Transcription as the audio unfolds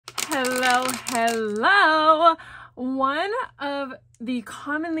Hello. One of the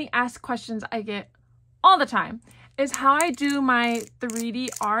commonly asked questions I get all the time is how I do my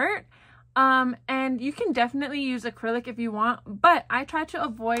 3D art. And you can definitely use acrylic if you want, but I try to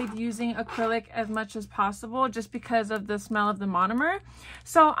avoid using acrylic as much as possible just because of the smell of the monomer.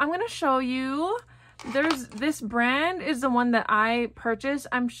 So I'm going to show you. This brand is the one that I purchased.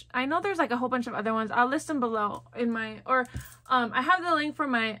 I know there's like a whole bunch of other ones. I'll list them below in my, I have the link for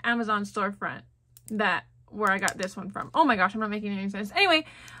my Amazon storefront where I got this one from. Oh my gosh, I'm not making any sense. Anyway,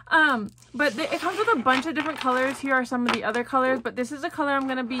 but it comes with a bunch of different colors. Here are some of the other colors, but this is the color I'm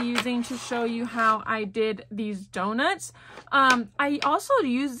going to be using to show you how I did these donuts. I also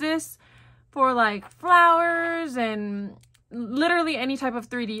use this for like flowers and literally any type of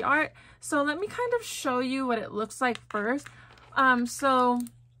 3D art. So let me kind of show you what it looks like first. So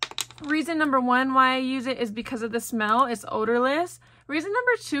reason number one why I use it is because of the smell. It's odorless. Reason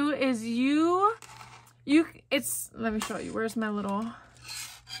number two is let me show you. Where's my little,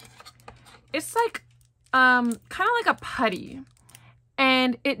 it's like kind of like a putty,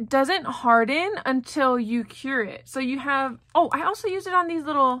 and it doesn't harden until you cure it. So you have, I also use it on these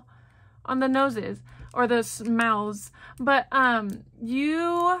little, on the noses or the mouths, but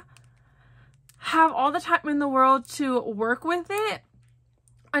you have all the time in the world to work with it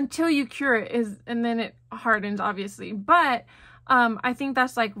until you cure it, and then it hardens, obviously. But I think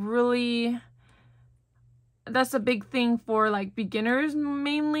that's like really, that's a big thing for like beginners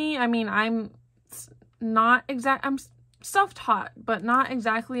mainly. I mean, I'm self-taught, but not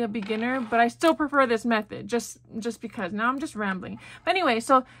exactly a beginner, but I still prefer this method just because. Now I'm just rambling. But anyway,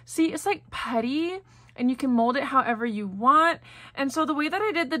 so see, it's like putty, and you can mold it however you want. And so the way that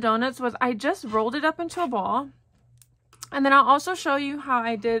I did the donuts was I just rolled it up into a ball. And then I'll also show you how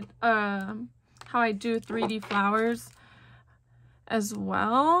I did, how I do 3D flowers as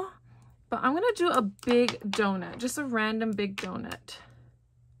well. But I'm going to do a big donut, just a random big donut.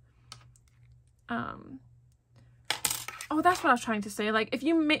 Oh, that's what I was trying to say. Like if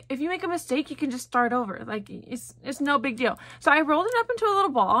you make a mistake, you can just start over. Like it's no big deal. So I rolled it up into a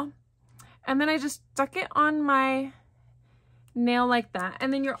little ball. And then I just stuck it on my nail like that.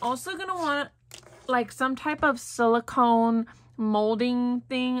 And then you're also going to want like some type of silicone molding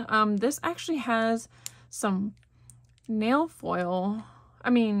thing. This actually has some nail foil.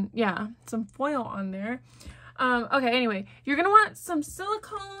 Yeah, some foil on there. Okay, anyway, you're going to want some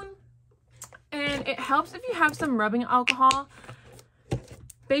silicone. And it helps if you have some rubbing alcohol.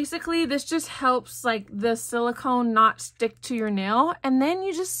 Basically, this just helps like the silicone not stick to your nail. And then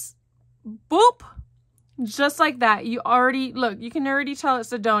you just boop, just like that. You can already tell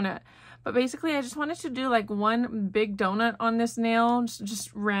it's a donut. But basically I just wanted to do like one big donut on this nail,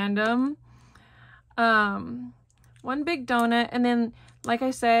 just random, one big donut. And then like I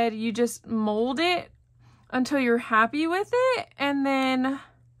said, you just mold it until you're happy with it, and then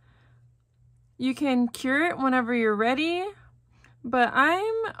you can cure it whenever you're ready. But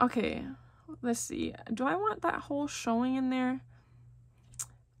okay, let's see, do I want that hole showing in there?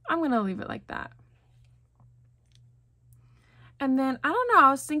 I'm going to leave it like that. And then, I don't know,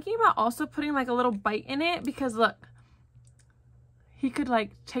 I was thinking about also putting like a little bite in it, because look, he could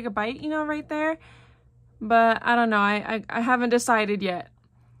like take a bite, right there. But I don't know, I haven't decided yet.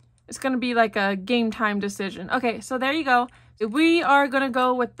 It's going to be like a game time decision. Okay, so there you go. We are going to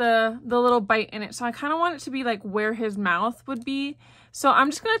go with the little bite in it. So I kind of want it to be like where his mouth would be. So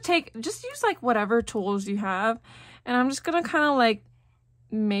I'm just going to just use like whatever tools you have. And I'm just going to kind of like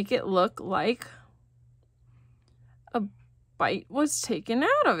make it look like a bite was taken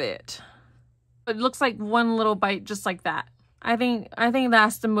out of it. It looks like one little bite, just like that. I think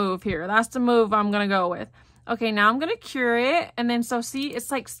that's the move here. That's the move I'm gonna go with. Okay, now I'm gonna cure it, and then so see, it's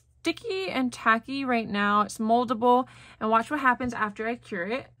like sticky and tacky right now. It's moldable, and watch what happens after I cure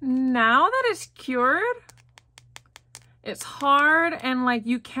it. Now that it's cured, it's hard and like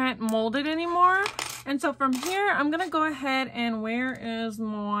you can't mold it anymore. And so from here, I'm going to go ahead and where's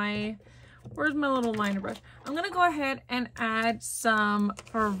my little liner brush? I'm going to go ahead and add some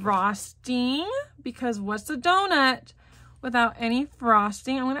frosting, because what's a donut without any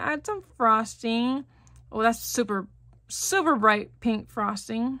frosting? I'm going to add some frosting. Oh, that's super, super bright pink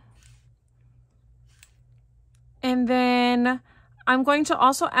frosting. And then I'm going to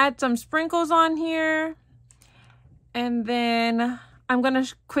also add some sprinkles on here. And then I'm going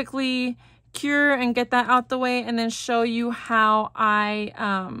to quickly cure and get that out the way, and then show you how I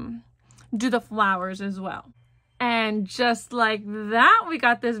do the flowers as well. And just like that, we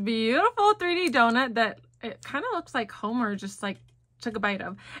got this beautiful 3D donut that it kind of looks like Homer just like took a bite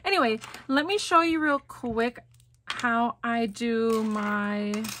of. Anyway, let me show you real quick how I do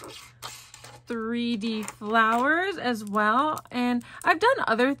my 3D flowers as well. And I've done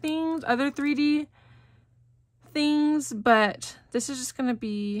other things, other 3D things, but this is just gonna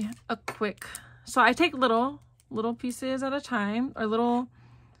be a quick, so I take little pieces at a time, or little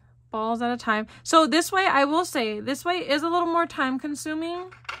balls at a time. So this way, I will say, this way is a little more time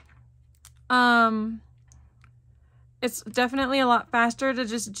consuming. It's definitely a lot faster to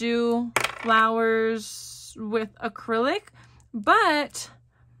just do flowers with acrylic, but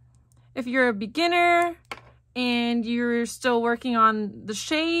if you're a beginner and you're still working on the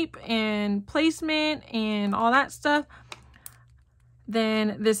shape and placement and all that stuff,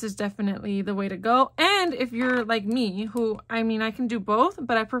 then this is definitely the way to go. And if you're like me, who, I mean, I can do both,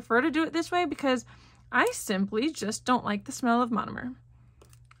 but I prefer to do it this way because I simply just don't like the smell of monomer.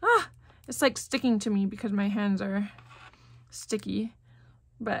 It's like sticking to me because my hands are sticky.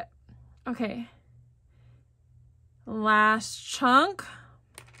 But okay, last chunk.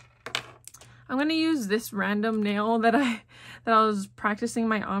 I'm gonna use this random nail that I was practicing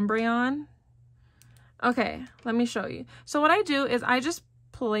my ombre on. Okay, let me show you. So what I do is I just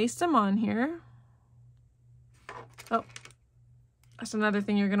place them on here. Oh, that's another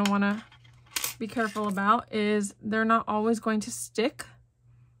thing you're gonna wanna be careful about, is they're not always going to stick.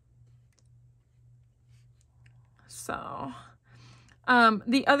 So,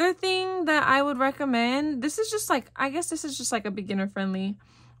 the other thing that I would recommend, this is just like, I guess this is just like a beginner friendly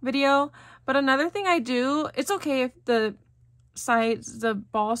video, but another thing I do, it's okay if the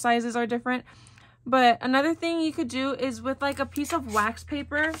ball sizes are different, but another thing you could do is with like a piece of wax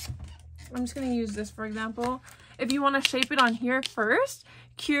paper. I'm just going to use this for example. If you want to shape it on here first,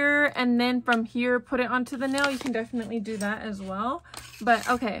 cure, and then from here put it onto the nail, you can definitely do that as well. But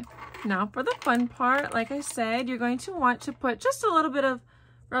okay, now for the fun part, like I said, you're going to want to put just a little bit of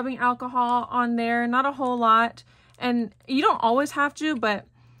rubbing alcohol on there, not a whole lot, and you don't always have to, but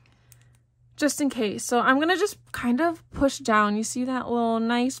just in case. So I'm gonna just kind of push down. You see that little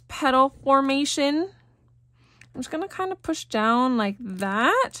nice petal formation? I'm just gonna kind of push down like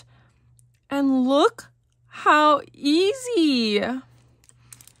that, and look how easy.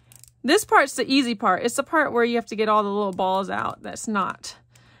 This part's the easy part. It's the part where you have to get all the little balls out. That's not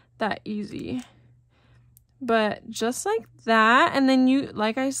that easy. But just like that, and then you,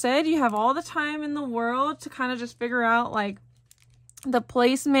 like I said, you have all the time in the world to kind of just figure out like the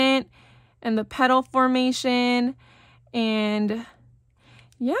placement and the petal formation, and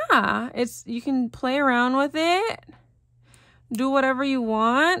yeah, you can play around with it, do whatever you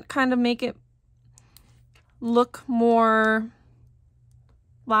want, kind of make it look more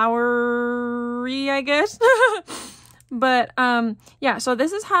flowery, I guess. But yeah, so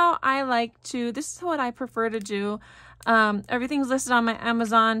this is how I like to, this is what I prefer to do. Everything's listed on my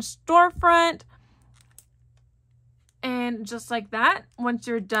Amazon storefront. And just like that, once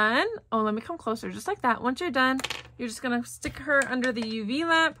you're done, oh, let me come closer. Just like that, once you're done, you're just gonna stick her under the UV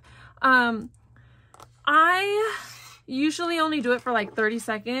lamp. I usually only do it for like 30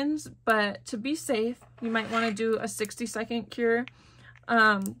 seconds, but to be safe, you might want to do a 60-second cure.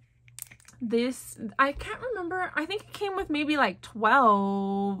 This, I can't remember, I think it came with maybe like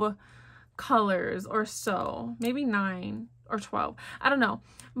 12 colors or so, maybe 9 or 12, I don't know.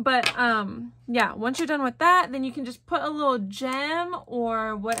 But yeah, once you're done with that, then you can just put a little gem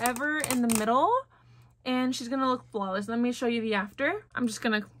or whatever in the middle, and she's gonna look flawless. Let me show you the after. I'm just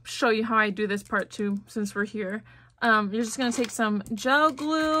gonna show you how I do this part too, since we're here. You're just gonna take some gel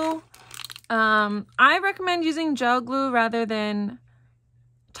glue. I recommend using gel glue rather than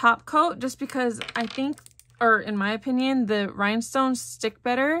top coat, just because I think, or in my opinion, the rhinestones stick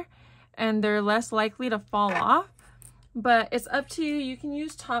better and they're less likely to fall off. But it's up to you. You can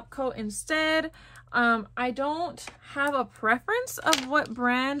use top coat instead. I don't have a preference of what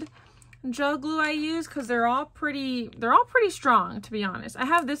brand gel glue I use, because they're all pretty strong, to be honest. I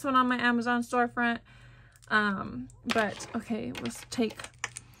have this one on my Amazon storefront. But okay, let's take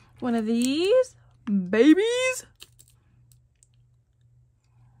one of these babies,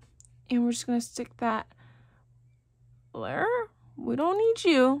 and we're just gonna stick that there. We don't need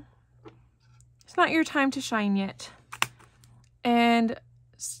you. It's not your time to shine yet. And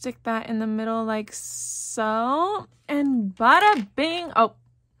stick that in the middle like so, and bada bing, oh,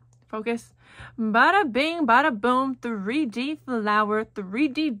 focus, bada bing, bada boom, 3D flower,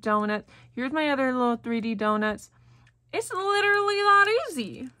 3D donut. Here's my other little 3D donuts. It's literally that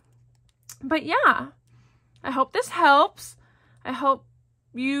easy. But yeah, I hope this helps. I hope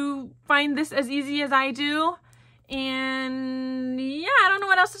you find this as easy as I do. And yeah, I don't know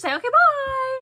what else to say. Okay, bye.